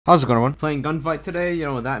How's it going, everyone? Playing Gunfight today. You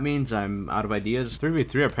know what that means? I'm out of ideas.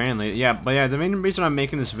 3v3 apparently. Yeah, but yeah, the main reason I'm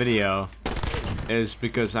making this video is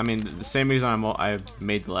because, I mean, the same reason I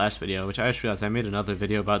made the last video, which I just realized I made another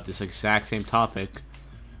video about this exact same topic.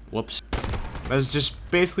 Whoops. It was just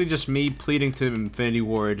basically just me pleading to Infinity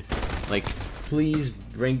Ward, like, please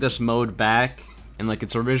bring this mode back in like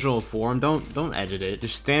its original form. Don't edit it.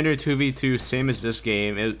 Just standard 2v2, same as this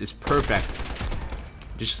game. It's perfect.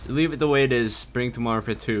 Just leave it the way it is. Bring tomorrow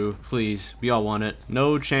for 2, please. We all want it.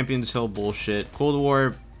 No Champions Hill bullshit. Cold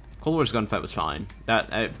War's Gunfight was fine.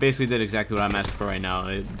 That I basically did exactly what I'm asking for right now.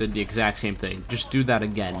 It did the exact same thing. Just do that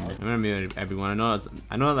again. I'm gonna mute everyone.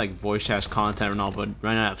 I know like voice chat content and all, but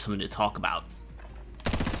right now I have something to talk about.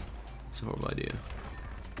 It's a horrible idea.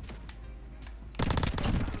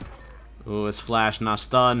 Oh, it's flash, not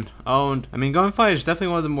stun. Owned. I mean, Gunfight is definitely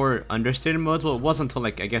one of the more understated modes. Well, it wasn't until,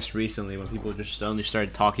 like, I guess recently when people just only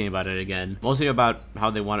started talking about it again. Mostly about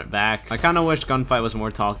how they want it back. I kind of wish Gunfight was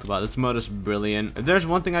more talked about. This mode is brilliant. If there's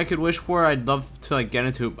one thing I could wish for, I'd love to, like, get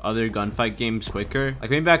into other Gunfight games quicker.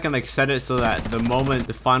 Like, maybe I can, like, set it so that the moment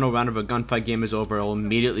the final round of a Gunfight game is over, it'll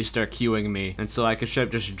immediately start queuing me. And so I could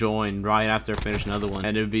just join right after I finish another one.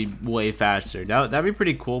 And it'd be way faster. That'd be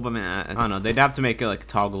pretty cool, but I mean, I don't know. They'd have to make it, like,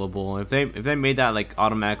 toggleable. If they made that like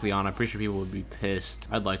automatically on, I'm pretty sure people would be pissed.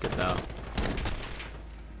 I'd like it though.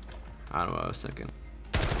 I don't know what I was thinking.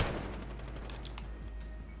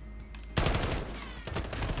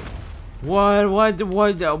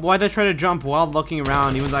 Why'd I try to jump while looking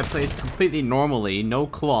around even though I played completely normally, no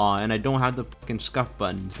claw, and I don't have the fucking scuff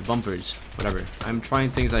buttons, the bumpers, whatever. I'm trying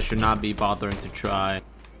things I should not be bothering to try.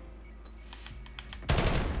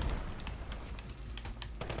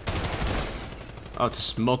 Oh, it's a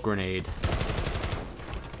smoke grenade.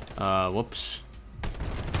 Whoops.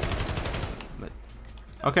 But,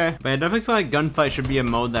 okay. But I definitely feel like Gunfight should be a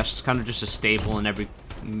mode that's kind of just a staple in every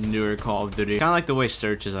newer Call of Duty. Kind of like the way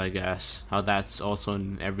Search is, I guess. How that's also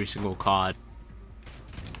in every single COD.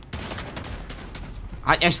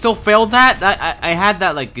 I still failed that? I had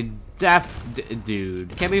that, like, dude.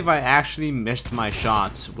 I can't believe I actually missed my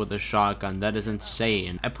shots with a shotgun. That is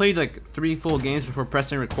insane. I played, like, 3 full games before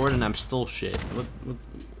pressing record, and I'm still shit.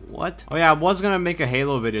 What? Oh yeah, I was gonna make a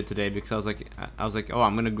Halo video today because I was like, oh,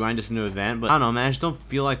 I'm gonna grind this new event, but I don't know, man. I just don't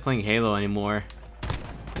feel like playing Halo anymore.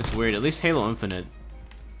 It's weird. At least Halo Infinite.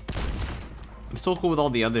 I'm still cool with all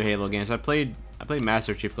the other Halo games. I played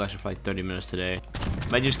Master Chief Collection for like 30 minutes today.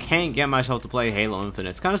 But I just can't get myself to play Halo Infinite.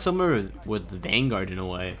 It's kind of similar with Vanguard in a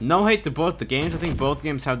way. No hate to both the games. I think both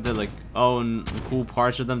games have the like own cool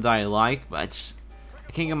parts of them that I like, but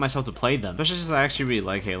I can't get myself to play them. Especially since I actually really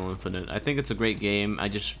like Halo Infinite. I think it's a great game. They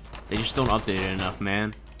just don't update it enough,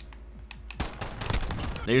 man.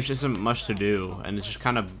 There just isn't much to do, and it's just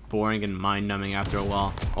kind of boring and mind-numbing after a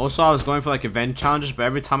while. Also, I was going for like event challenges, but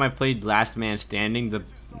every time I played Last Man Standing,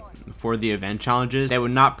 for the event challenges, they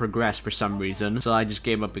would not progress for some reason. So I just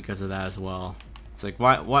gave up because of that as well. It's like,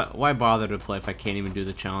 why bother to play if I can't even do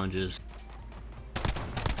the challenges?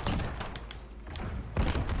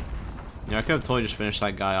 Yeah, I could have totally just finished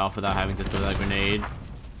that guy off without having to throw that grenade.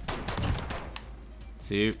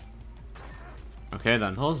 See? Okay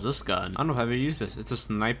then. What is this gun? I don't know if I've ever used this. It's a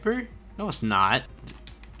sniper? No, it's not.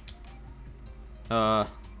 I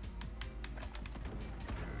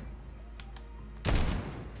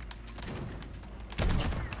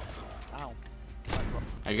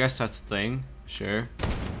guess that's the thing. Sure.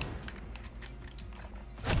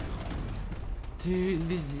 Dude,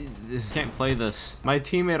 can't play this. My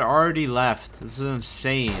teammate already left. This is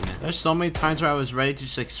insane. There's so many times where I was ready to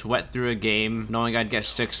just like sweat through a game knowing I'd get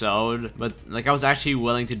 6-0'd, but like I was actually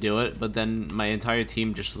willing to do it, but then my entire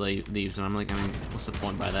team just leaves, and I'm like, I mean, what's the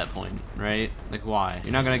point by that point, right? Like, why?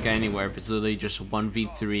 You're not gonna get anywhere if it's literally just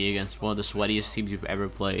 1v3 against one of the sweatiest teams you've ever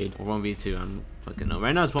played, or 1v2. I'm fucking no.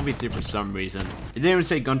 Right now it's 1v3 for some reason. It didn't even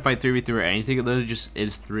say Gunfight 3v3 or anything. It literally just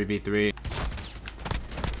is 3v3.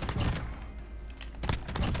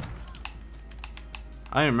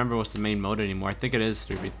 I don't remember what's the main mode anymore. I think it is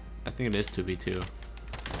 2v2.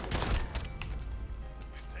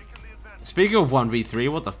 Speaking of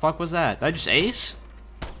 1v3, what the fuck was that? Did I just ace?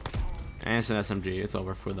 And it's an SMG. It's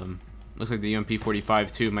over for them. Looks like the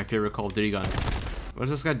UMP-45 too, my favorite Call of Duty gun. What is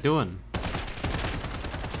this guy doing?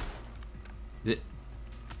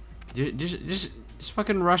 Just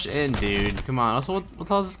fucking rush in, dude. Come on. Also, what the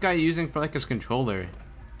hell is this guy using for like his controller?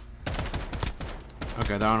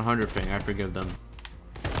 Okay, they're on 100 ping. I forgive them.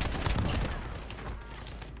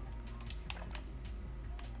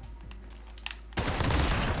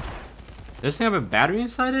 Does this thing have a battery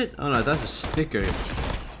inside it? Oh no, that's a sticker.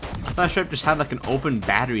 I thought Strip just had like an open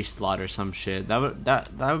battery slot or some shit. That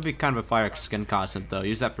would be kind of a fire skin costume though.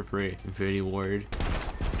 Use that for free. Infinity Ward.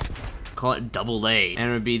 Call it AA. And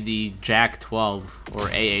it would be the Jack-12 or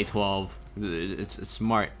AA-12. It's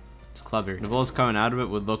smart. It's clever. The bullets coming out of it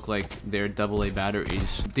would look like they're AA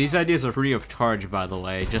batteries. These ideas are free of charge, by the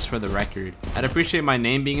way, just for the record. I'd appreciate my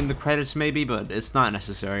name being in the credits maybe, but it's not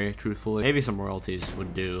necessary, truthfully. Maybe some royalties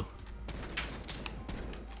would do.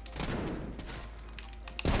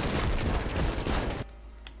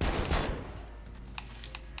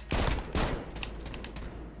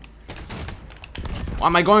 Why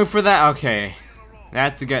am I going for that? Okay. I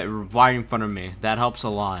had to get right in front of me. That helps a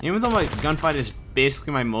lot. Even though like Gunfight is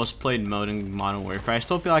basically my most played mode in Modern Warfare, I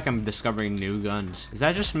still feel like I'm discovering new guns. Is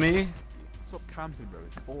that just me? Stop camping, bro.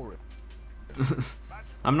 It's boring.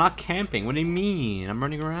 I'm not camping. What do you mean? I'm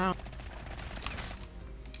running around.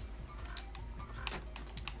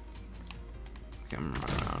 Okay, I'm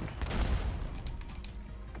running around.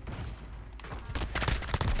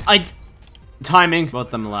 Timing. Both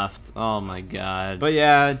of them left. Oh my god. But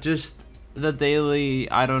yeah, just the daily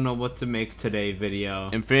I don't know what to make today video.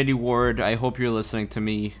 Infinity Ward, I hope you're listening to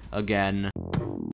me again.